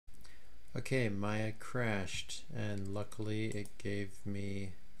Okay, Maya crashed, and luckily it gave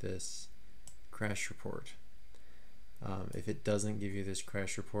me this crash report. If it doesn't give you this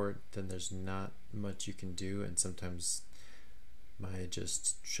crash report, then there's not much you can do, and sometimes Maya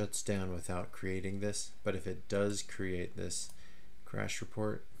just shuts down without creating this. But if it does create this crash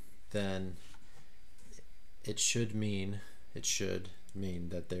report, then it should mean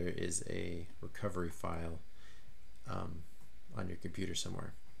that there is a recovery file on your computer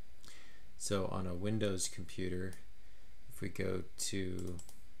somewhere. So on a Windows computer, if we go to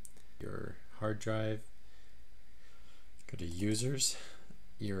your hard drive, go to users,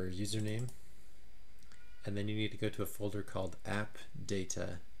 your username, and then you need to go to a folder called app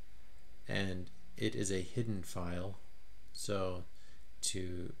data, and it is a hidden file. So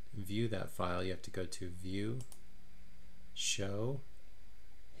to view that file, you have to go to view, show,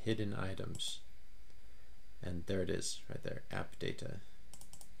 hidden items, and there it is right there, app data.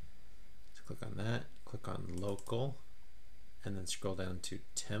 So click on that, click on local, and then scroll down to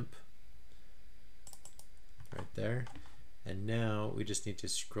temp right there. And now we just need to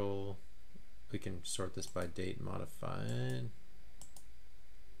scroll. We can sort this by date modified.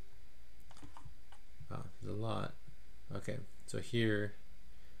 Wow, there's a lot. Okay, so here,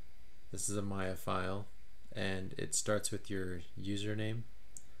 this is a Maya file, and it starts with your username,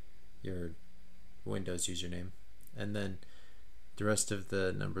 your Windows username, and then the rest of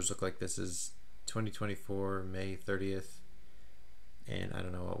the numbers look like this is 2024 May 30th, and I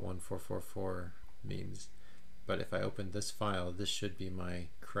don't know what 1444 means. But if I open this file, this should be my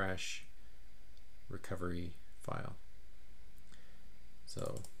crash recovery file.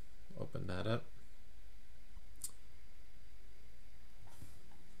 So open that up.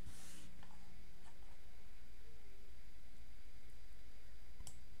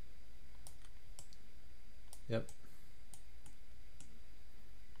 Yep.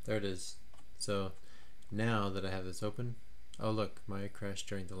 There it is. So now that I have this open, oh look, Maya crashed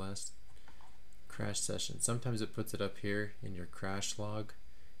during the last crash session. Sometimes it puts it up here in your crash log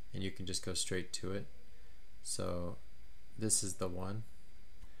and you can just go straight to it. So this is the one.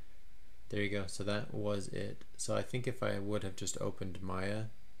 There you go. So that was it. So I think if I would have just opened Maya,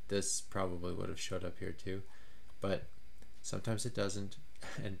 this probably would have showed up here too, but sometimes it doesn't,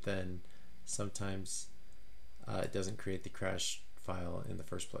 and then sometimes it doesn't create the crash file in the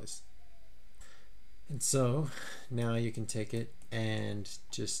first place. And so now you can take it and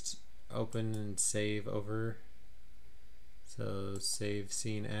just open and save over. So save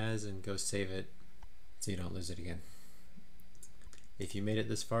scene as and go save it so you don't lose it again. If you made it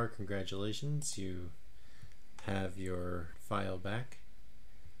this far, congratulations, you have your file back.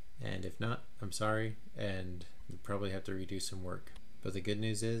 And if not, I'm sorry, and you probably have to redo some work. But the good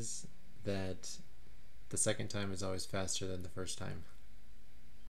news is that the second time is always faster than the first time.